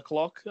slowing down the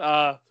clock.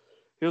 It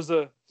was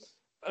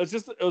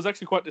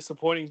actually quite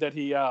disappointing that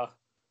he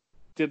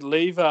did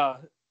leave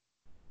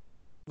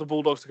the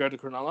Bulldogs to go to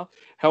Cronulla.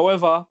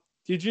 However,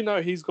 did you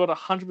know he's got a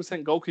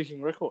 100% goal kicking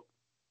record?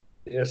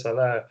 Yes, I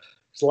know.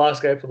 His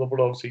last game for the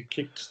Bulldogs, he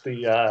kicked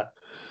the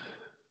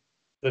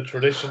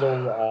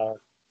traditional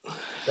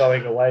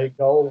going away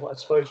goal, I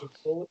suppose you'd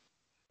call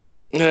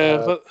it. Yeah,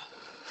 but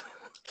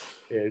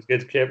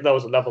against Canberra. That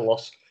was another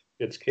loss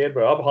against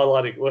Canberra.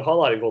 We're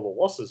highlighting all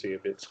the losses here a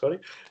bit, Scotty.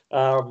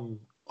 I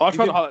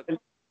try to highlight.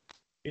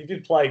 He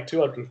did play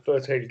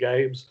 213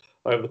 games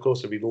over the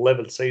course of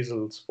 11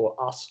 seasons for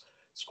us.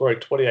 scoring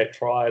 28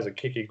 tries and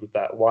kicking with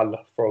that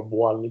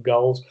 1-from-1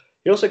 goals.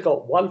 He also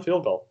got 1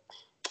 field goal.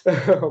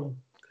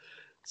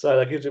 So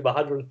that gives him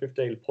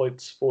 115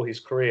 points for his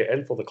career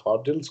and for the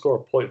club. Didn't score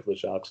a point for the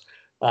Sharks.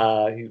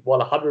 He won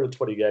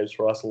 120 games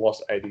for us and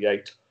lost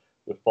 88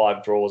 with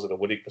 5 draws and a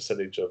winning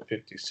percentage of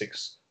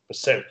 56%.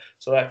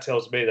 So that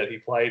tells me that he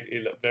played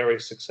in very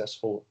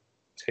successful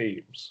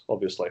teams,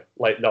 obviously.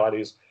 Late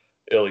 90s,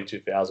 early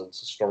 2000s, a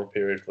strong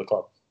period for the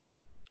club.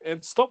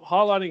 And stop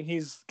highlighting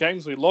his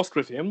games we lost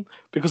with him,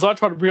 because I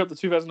tried to bring up the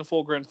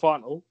 2004 grand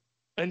final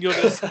and you're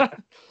just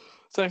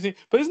same thing.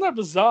 But isn't that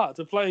bizarre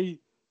to play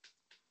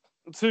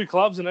 2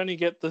 clubs and only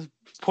get the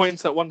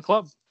points at 1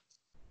 club?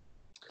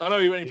 I know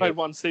he only played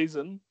 1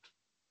 season.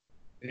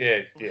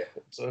 Yeah.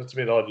 So it's a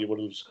bit odd. You would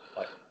have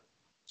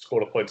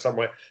scored a point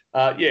somewhere.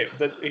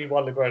 He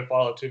won the grand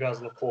final in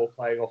 2004,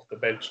 playing off the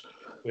bench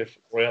with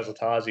Royal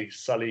Zatazi,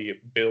 Sonny,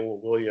 Bill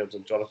Williams,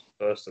 and Jonathan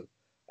Thurston.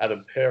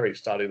 Adam Perry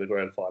starting the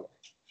grand final.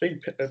 I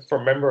think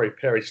from memory,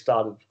 Perry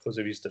started because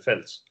of his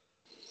defence.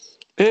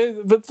 Yeah,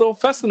 but it's all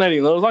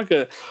fascinating.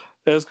 It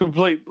was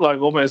complete,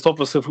 almost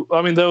opposite.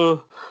 I mean, there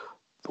were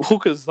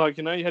hookers,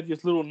 you had your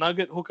little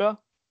nugget hooker,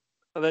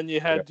 and then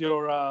you had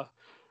your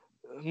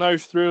no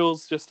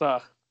thrills, just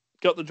got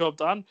the job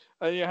done,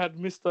 and you had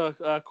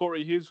Mr.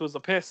 Corey Hughes was a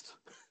pest.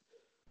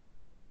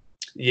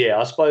 Yeah,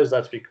 I suppose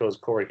that's because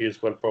Corey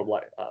Hughes went from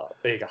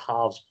being a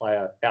halves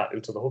player out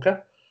into the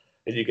hooker,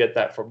 and you get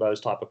that from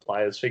those type of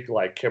players. Think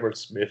like Cameron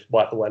Smith,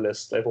 Michael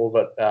Ennis, they've all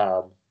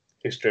got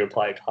history of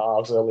playing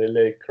halves early in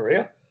their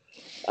career,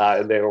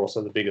 and they're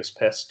also the biggest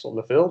pest on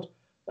the field.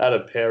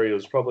 Adam Perry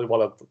was probably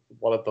one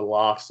of the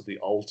last of the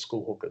old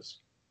school hookers.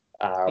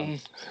 When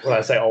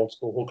I say old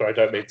school hooker, I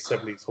don't mean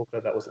 70s hooker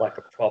that was like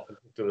a prop and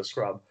hooked to the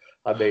scrum.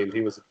 I mean,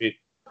 he was a bit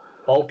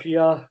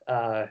bulkier.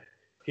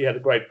 He had a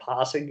great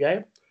passing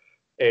game,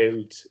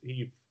 and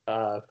he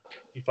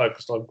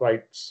focused on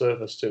great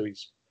service to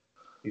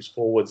his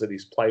forwards and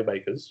his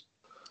playmakers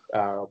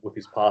with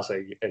his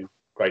passing and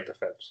great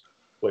defence.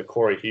 Where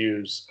Corey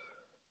Hughes,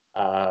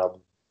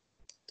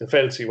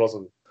 defence, he was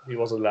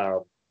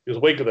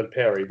weaker than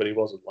Perry, but he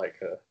wasn't like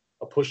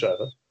a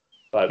pushover.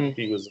 But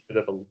he was a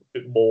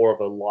bit more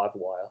of a live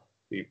wire.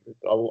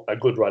 A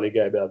good running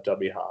game out of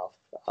dummy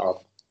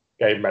half,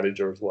 game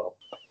manager as well.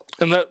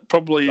 And that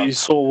probably you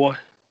saw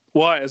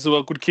why as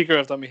well, good kicker out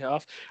of dummy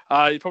half.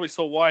 You probably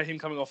saw why him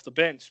coming off the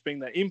bench, being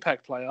that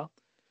impact player,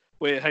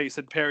 where, hey, you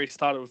said Perry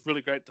started with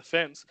really great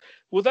defence.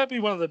 Would that be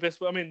one of the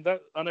best? I mean,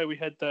 I know we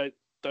had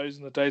those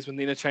in the days when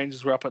the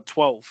interchanges were up at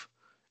 12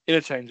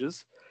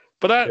 interchanges,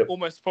 but that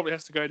almost probably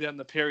has to go down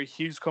the Perry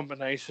Hughes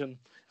combination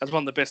as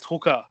one of the best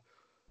hooker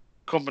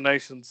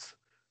combinations.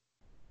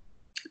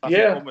 I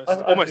think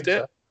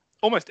so.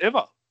 Almost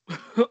ever.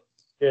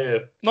 Yeah,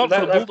 not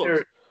for the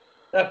Bulldogs.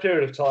 That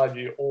period of time,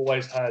 you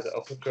always had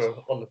a hooker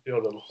on the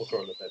field and a hooker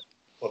on the bench.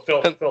 Well,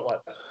 it felt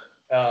like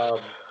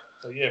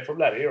that. From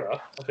that era,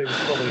 I think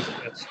it's probably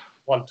the best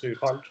 1-2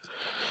 punch.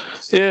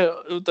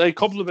 Yeah, they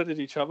complemented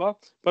each other,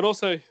 but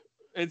also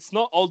it's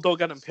not old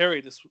dog Adam Perry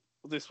this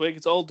week.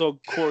 It's old dog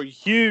Corey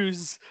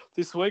Hughes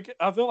this week.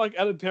 I feel like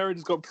Adam Perry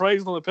just got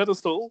praised on the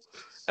pedestal,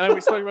 and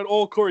we spoke about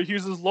all Corey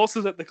Hughes'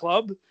 losses at the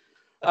club.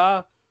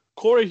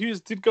 Corey Hughes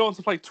did go on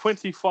to play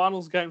 20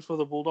 finals games for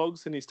the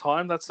Bulldogs in his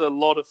time. That's a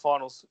lot of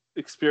finals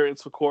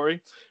experience for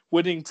Corey,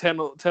 winning 10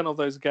 of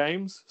those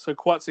games, so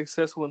quite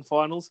successful in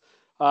finals.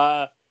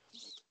 Like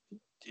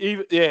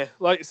you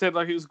said,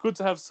 it was good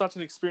to have such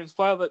an experienced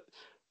player that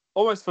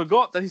almost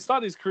forgot that he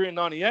started his career in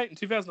 98. In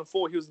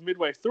 2004, he was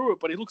midway through it,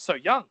 but he looked so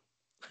young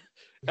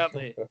out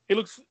there. He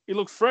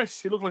looked fresh.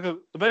 He looked like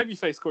the baby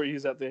face Corey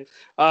Hughes out there.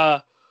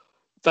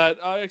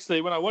 That I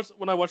actually, when I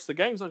watch the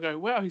games, I go,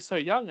 wow, he's so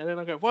young. And then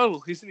I go, well,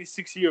 he's in his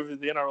 6th year of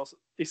the NRL,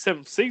 his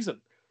 7th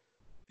season.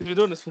 He's been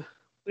doing this for...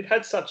 We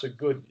had such a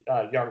good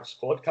young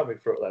squad coming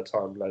through at that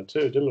time, though,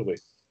 too, didn't we?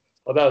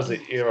 Well, that was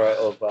the era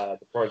of the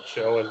Brent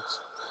Sherwins,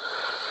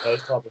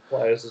 those type of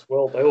players as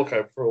well. They all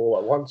came through all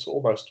at once,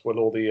 almost when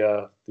all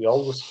the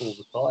older schools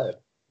retired.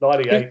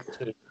 98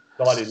 to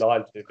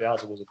 99,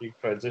 2000 was a big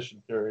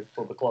transition period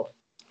for the club.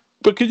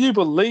 But can you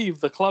believe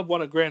the club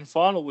won a grand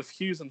final with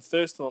Hughes and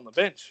Thurston on the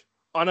bench?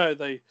 I know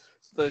the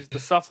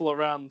shuffle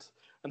around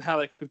and how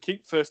they could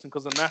keep Thurston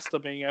because of Nasta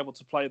being able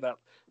to play that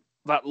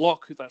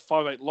lock, that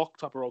 5'8" lock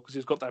type of role because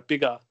he's got that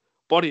bigger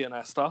body in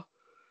Nasta.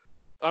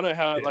 I know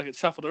how it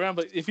shuffled around,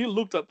 but if you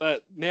looked at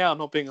that now,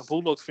 not being a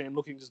Bulldogs fan,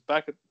 looking just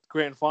back at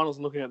grand finals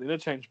and looking at the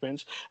interchange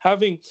bench,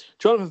 having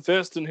Jonathan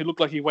Thurston, who looked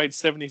like he weighed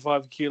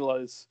 75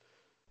 kilos,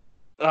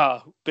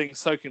 being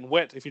soaking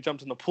wet if he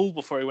jumped in the pool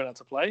before he went out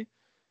to play,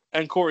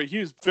 and Corey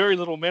Hughes, very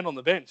little men on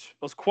the bench.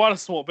 It was quite a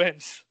small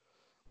bench.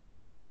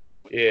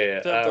 Yeah,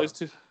 those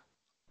two.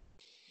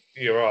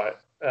 You're right,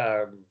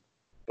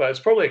 but it's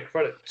probably a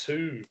credit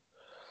to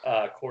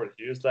Corey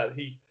Hughes that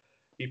he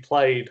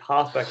played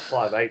halfback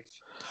 5'8"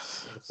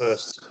 for the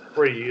first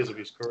 3 years of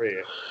his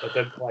career, but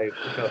then played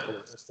hooker for the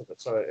rest of it.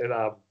 So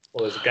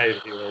there's a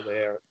game here or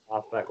there at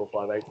halfback or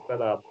 5'8",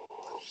 but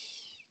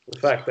the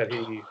fact that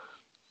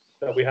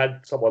we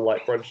had someone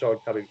like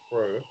Brenshaw coming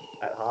through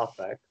at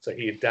halfback, so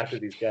he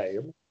adapted his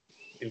game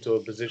into a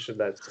position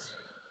that's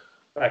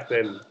back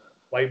then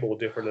way more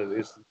different than it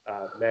is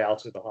now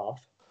to the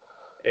half,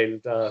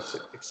 and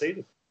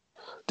exceeded.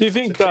 Do you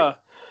think Succeeded.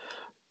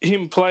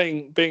 him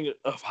being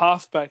a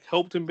halfback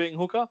helped him being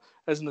hooker,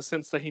 as in the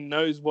sense that he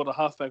knows what a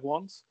halfback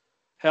wants,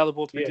 how the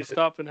ball to be dished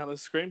up and how to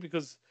screen?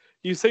 Because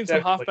you've seen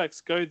some Definitely.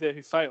 halfbacks go there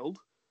who failed.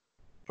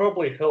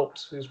 Probably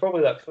helped. He was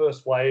probably that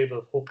first wave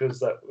of hookers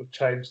that would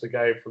change the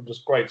game from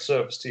just great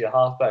service to your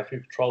halfback who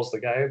controls the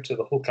game to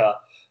the hooker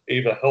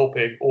either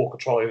helping or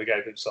controlling the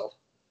game himself.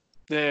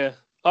 Yeah,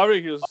 I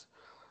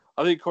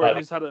think Corey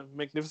Hughes had a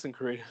magnificent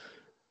career.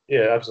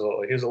 Yeah,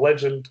 absolutely. He was a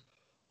legend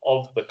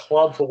of the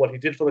club for what he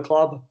did for the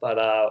club, but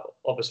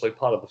obviously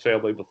part of the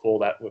family before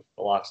that with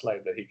the last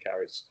name that he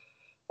carries.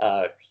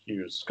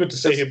 Hughes. Good to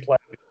see him play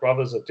with his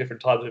brothers at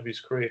different times of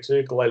his career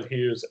too, Glenn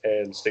Hughes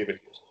and Stephen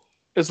Hughes.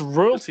 It's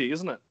royalty,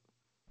 isn't it?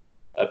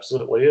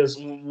 Absolutely is.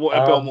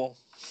 At Belmore.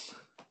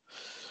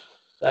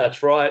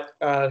 That's right.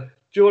 Do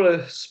you want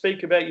to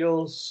speak about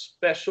your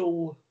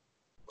special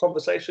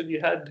conversation you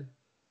had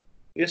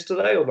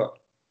yesterday or not?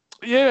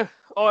 Yeah,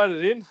 I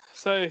added in.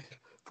 So,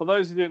 for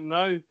those who didn't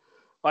know,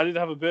 I did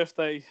have a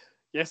birthday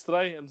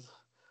yesterday and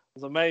I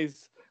was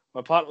amazed.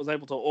 My partner was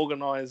able to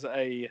organise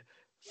a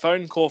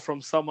phone call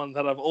from someone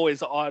that I've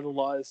always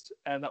idolised,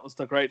 and that was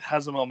the great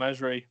Hazem El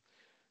Masri.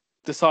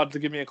 Decided to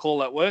give me a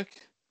call at work.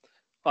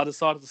 I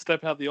decided to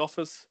step out of the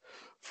office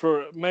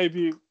for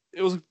maybe I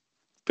think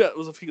it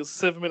was a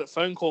 7-minute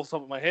phone call off the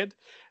top of my head,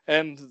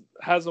 and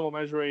Hazem El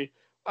Masri,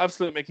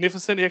 absolutely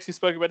magnificent. He actually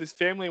spoke about his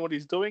family and what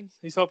he's doing.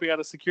 He's helping out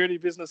a security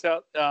business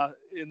out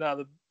in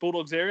the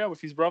Bulldogs area with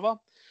his brother.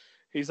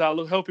 He's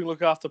helping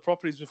look after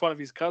properties with one of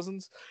his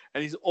cousins,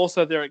 and he's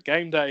also there at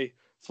game day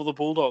for the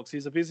Bulldogs.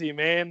 He's a busy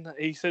man.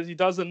 He says he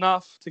does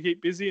enough to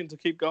keep busy and to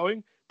keep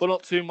going, but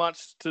not too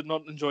much to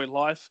not enjoy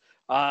life.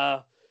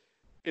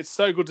 It's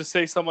so good to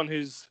see someone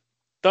who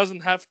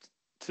doesn't have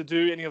to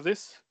do any of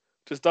this,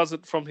 just does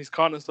it from his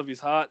kindness of his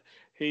heart.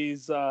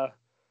 He's a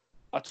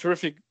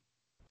terrific.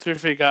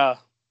 It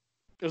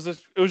was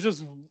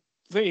just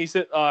thing. He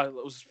said I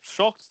was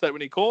shocked that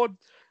when he called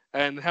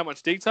and how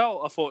much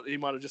detail. I thought he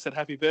might have just said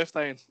happy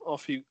birthday and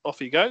off he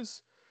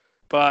goes.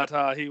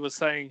 But he was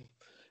saying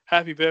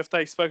happy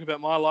birthday. He spoke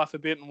about my life a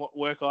bit and what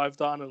work I've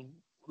done and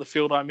the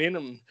field I'm in.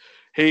 And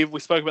we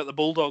spoke about the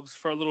Bulldogs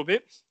for a little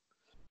bit.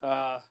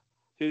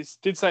 He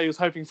did say he was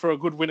hoping for a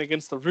good win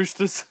against the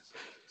Roosters.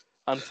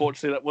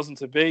 Unfortunately, that wasn't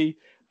to be.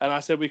 And I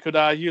said we could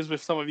use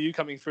with some of you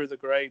coming through the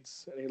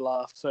grades. And he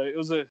laughed. So it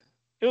was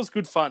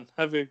good fun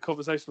having a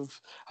conversation with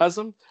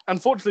Hazem.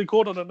 Unfortunately,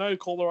 caught on a no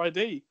caller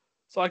ID,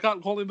 so I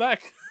can't call him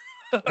back.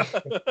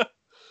 But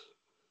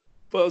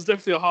it was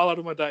definitely a highlight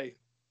of my day.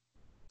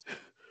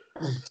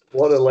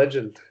 What a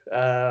legend.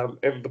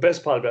 And the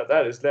best part about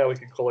that is now we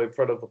can call him in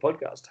front of the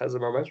podcast,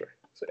 Hazem El Masri.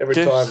 So every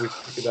time we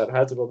speak about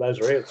Hazem El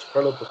Masri, it's in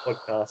front of the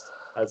podcast,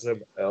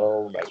 Hazem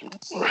El Masri.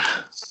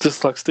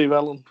 Just like Steve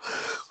Allen.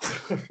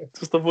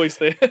 Just the voice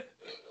there.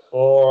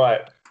 All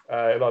right.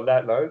 And on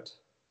that note,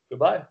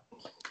 goodbye.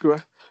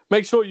 Goodbye.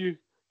 Make sure you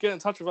get in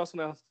touch with us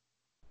on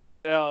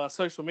our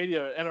social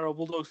media at NRL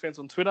Bulldogs Fans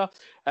on Twitter,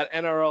 at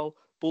NRL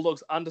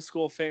Bulldogs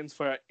 _fans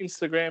for our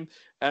Instagram.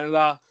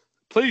 And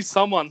please,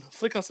 someone,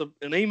 flick us an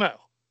email.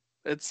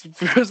 It's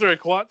very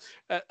quiet.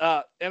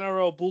 At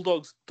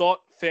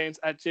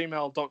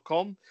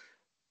nrlbulldogs.fans@gmail.com.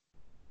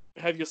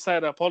 Have your say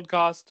at our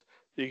podcast.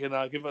 You can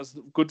give us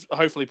good,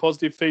 hopefully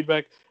positive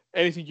feedback.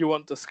 Anything you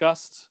want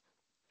discussed,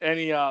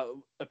 any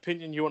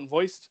opinion you want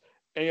voiced,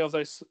 any of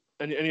those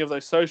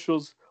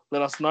socials,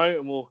 let us know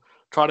and we'll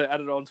try to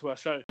add it onto our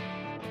show.